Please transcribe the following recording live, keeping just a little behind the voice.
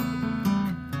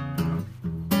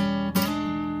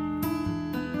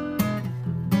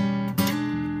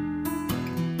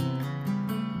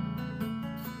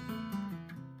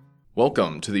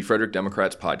Welcome to the Frederick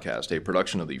Democrats Podcast, a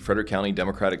production of the Frederick County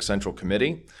Democratic Central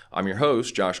Committee. I'm your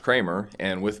host, Josh Kramer,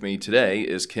 and with me today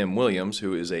is Kim Williams,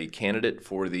 who is a candidate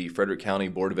for the Frederick County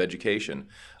Board of Education.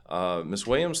 Ms.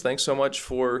 Williams, thanks so much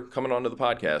for coming onto the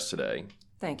podcast today.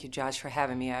 Thank you, Josh, for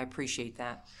having me. I appreciate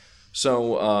that.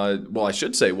 So, I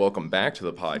should say welcome back to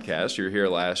the podcast. You were here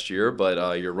last year,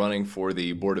 but you're running for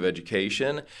the Board of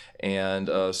Education. And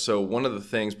so one of the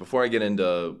things, before I get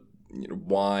into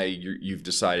why you've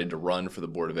decided to run for the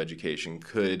Board of Education,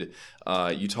 could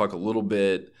you talk a little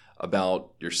bit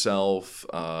about yourself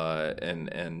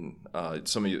and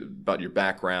some of about your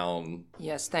background?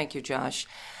 Yes, thank you, Josh.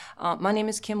 My name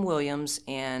is Kim Williams,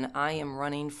 and I am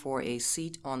running for a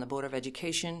seat on the Board of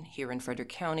Education here in Frederick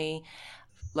County.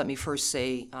 Let me first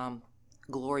say,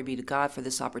 glory be to God for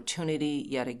this opportunity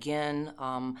yet again.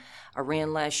 I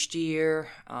ran last year,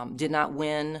 did not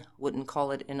win, wouldn't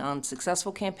call it an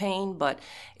unsuccessful campaign, but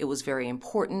it was very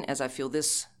important, as I feel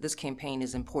this campaign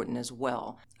is important as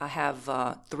well. I have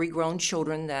 3 grown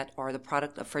children that are the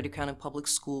product of Frederick County Public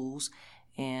Schools,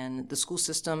 and the school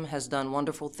system has done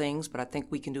wonderful things, but I think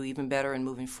we can do even better in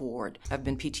moving forward. I've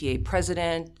been PTA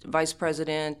president, vice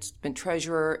president, been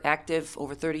treasurer, active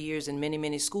over 30 years in many,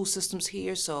 many school systems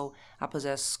here, so I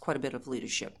possess quite a bit of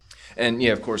leadership. And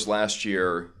yeah, of course, last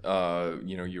year,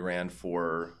 you ran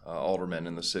for alderman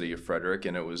in the city of Frederick,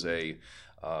 and it was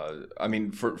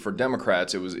for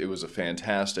Democrats, it was a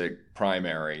fantastic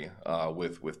primary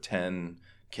with 10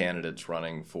 candidates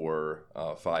running for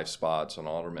 5 spots on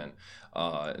alderman.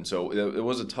 And so it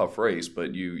was a tough race,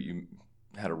 but you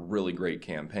had a really great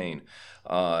campaign.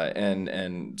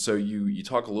 And so you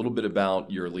talk a little bit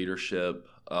about your leadership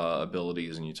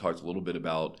abilities, and you talked a little bit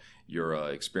about your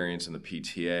experience in the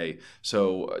PTA.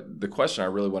 So the question I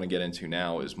really want to get into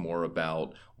now is more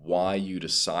about why you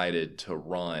decided to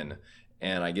run.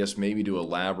 And I guess maybe to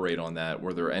elaborate on that,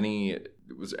 was there any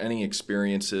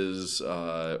experiences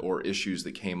or issues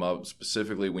that came up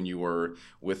specifically when you were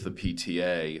with the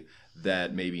PTA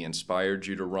that maybe inspired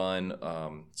you to run?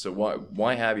 So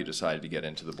why have you decided to get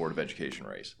into the Board of Education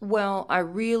race? Well, I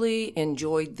really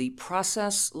enjoyed the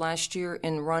process last year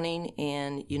in running,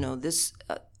 and this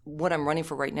what I'm running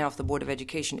for right now for the Board of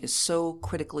Education is so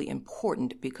critically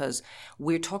important because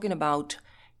we're talking about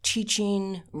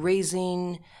teaching,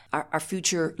 raising our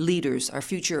future leaders, our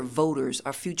future voters,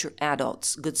 our future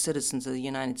adults, good citizens of the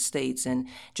United States. And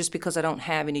just because I don't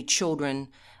have any children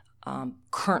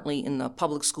currently in the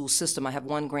public school system, I have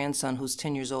one grandson who's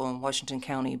 10 years old in Washington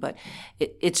County, but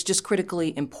it's just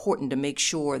critically important to make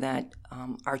sure that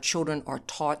our children are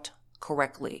taught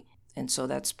correctly. And so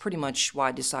that's pretty much why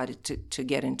I decided to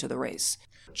get into the race.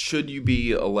 Should you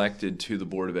be elected to the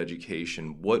Board of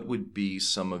Education, what would be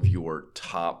some of your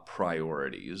top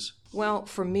priorities? Well,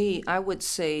 for me, I would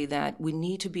say that we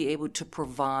need to be able to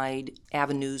provide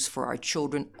avenues for our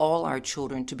children, all our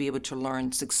children, to be able to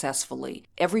learn successfully.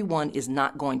 Everyone is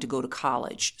not going to go to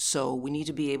college, so we need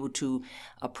to be able to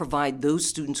provide those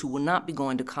students who will not be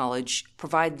going to college,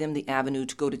 provide them the avenue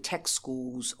to go to tech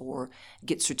schools or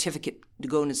to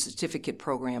go into certificate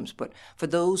programs. But for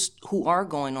those who are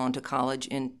going on to college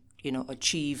and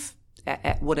achieve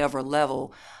at whatever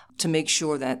level, to make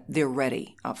sure that they're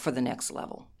ready for the next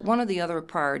level. One of the other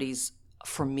priorities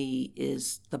for me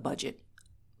is the budget.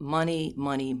 Money,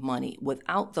 money, money.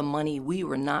 Without the money, we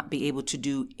will not be able to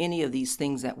do any of these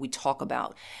things that we talk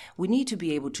about. We need to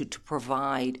be able to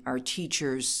provide our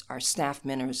teachers, our staff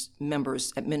members,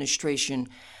 administration,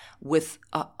 with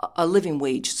a living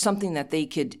wage, something that they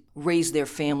could raise their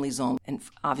families on, and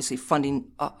obviously funding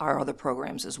our other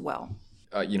programs as well.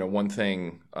 One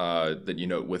thing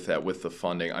that with the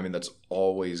funding, that's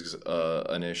always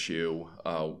an issue.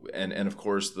 And of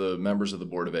course, the members of the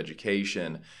Board of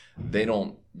Education, they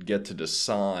don't get to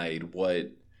decide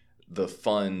what the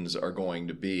funds are going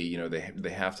to be. They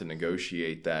have to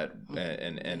negotiate that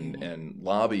and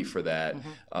lobby for that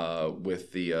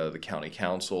with the county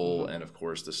council and of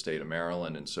course the state of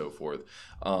Maryland and so forth.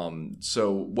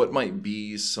 So what might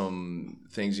be some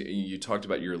things, you talked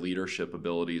about your leadership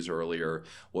abilities earlier,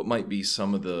 what might be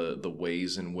some of the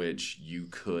ways in which you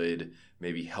could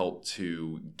maybe help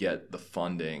to get the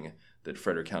funding that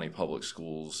Frederick County Public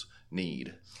Schools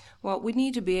need? Well, we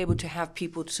need to be able to have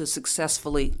people to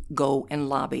successfully go and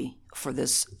lobby for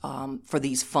these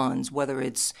funds, whether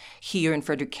it's here in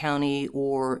Frederick County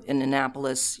or in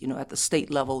Annapolis, at the state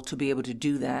level, to be able to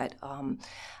do that.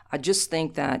 I just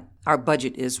think that our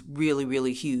budget is really,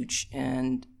 really huge,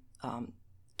 and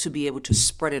to be able to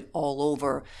spread it all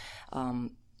over,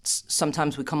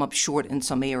 sometimes we come up short in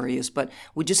some areas, but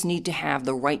we just need to have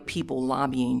the right people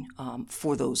lobbying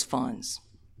for those funds.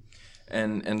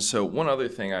 And so one other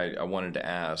thing I wanted to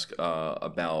ask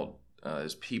about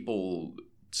is people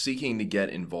seeking to get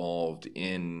involved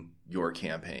in your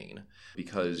campaign.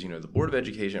 Because, the Board of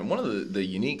Education, one of the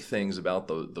unique things about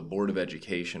the Board of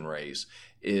Education race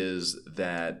is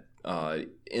that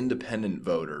independent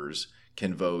voters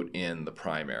can vote in the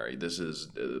primary.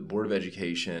 The Board of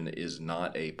Education is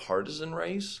not a partisan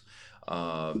race.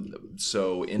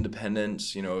 So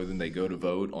independents, then they go to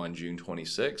vote on June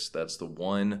 26th. That's the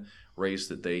one race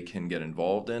that they can get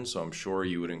involved in. So I'm sure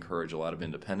you would encourage a lot of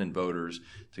independent voters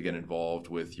to get involved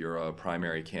with your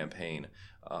primary campaign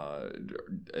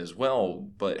as well.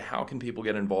 But how can people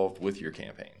get involved with your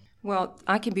campaign? Well,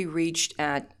 I can be reached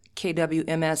at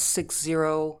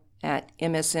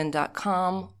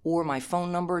kwms60@msn.com or my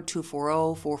phone number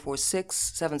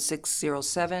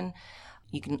 240-446-7607.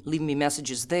 You can leave me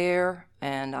messages there,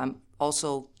 and I'm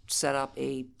also set up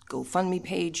a GoFundMe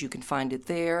page. You can find it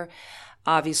there.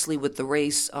 Obviously, with the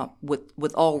race,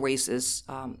 with all races,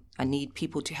 I need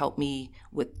people to help me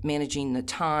with managing the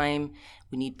time.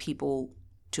 We need people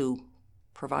to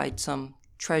provide some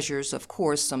treasures, of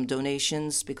course, some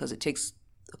donations, because it takes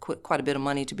quite a bit of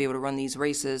money to be able to run these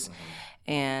races,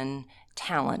 and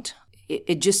talent.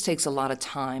 It just takes a lot of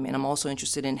time, and I'm also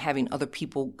interested in having other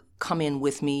people come in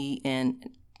with me and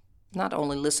not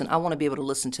only listen, I want to be able to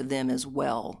listen to them as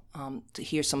well, to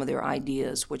hear some of their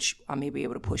ideas, which I may be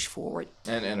able to push forward.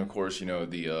 And of course,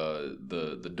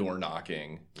 the door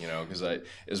knocking, because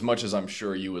as much as I'm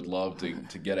sure you would love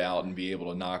to get out and be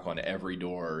able to knock on every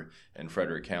door in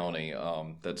Frederick County,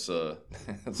 that's a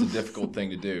difficult thing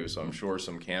to do. So I'm sure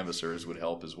some canvassers would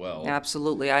help as well.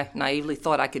 Absolutely. I naively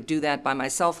thought I could do that by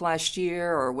myself last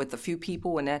year or with a few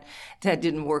people, and that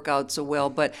didn't work out so well.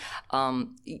 But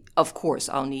of course,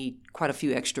 I'll need quite a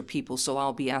few extra people, so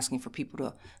I'll be asking for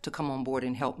people to come on board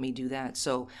and help me do that.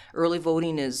 So early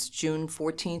voting is June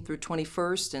 14th through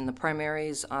 21st, and the primary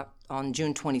is on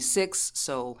June 26th.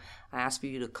 So I ask for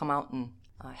you to come out and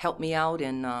help me out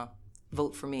and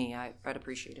vote for me. I'd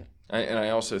appreciate it. And I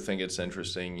also think it's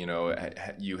interesting,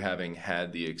 you having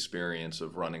had the experience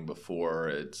of running before.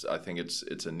 I think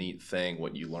it's a neat thing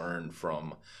what you learn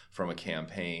from a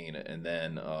campaign, and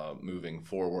then moving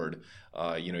forward,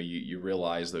 you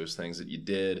realize those things that you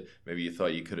did. Maybe you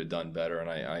thought you could have done better, and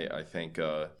I think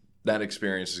that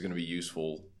experience is going to be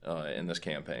useful in this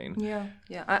campaign. Yeah,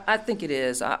 I think it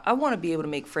is. I want to be able to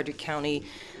make Frederick County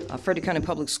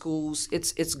Public Schools,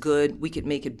 it's good. We could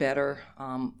make it better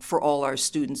for all our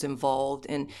students involved.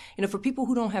 And, for people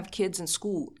who don't have kids in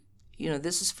school,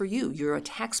 this is for you. You're a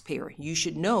taxpayer. You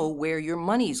should know where your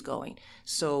money's going.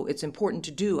 So it's important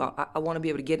to do. I want to be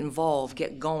able to get involved,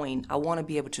 get going. I want to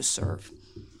be able to serve.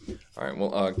 All right.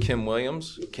 Well, Kim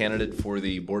Williams, candidate for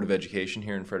the Board of Education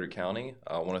here in Frederick County.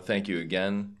 I want to thank you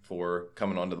again for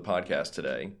coming onto the podcast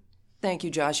today. Thank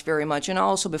you, Josh, very much. And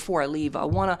also, before I leave, I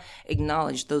want to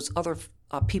acknowledge those other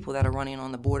people that are running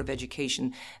on the Board of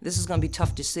Education. This is going to be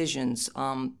tough decisions.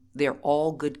 They're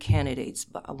all good candidates,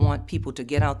 but I want people to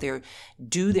get out there,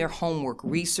 do their homework,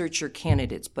 research your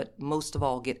candidates, but most of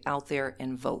all, get out there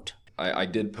and vote. I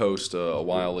did post a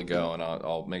while ago, and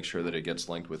I'll make sure that it gets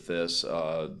linked with this.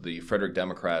 The Frederick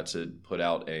Democrats had put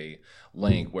out a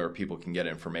link where people can get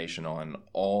information on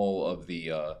all of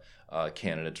the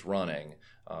candidates running.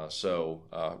 So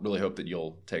really hope that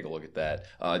you'll take a look at that.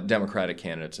 Democratic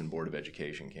candidates and Board of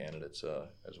Education candidates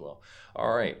as well.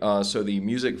 All right. So the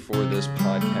music for this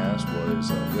podcast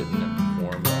was written and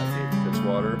performed by David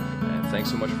Fitzwater. And thanks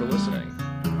so much for listening.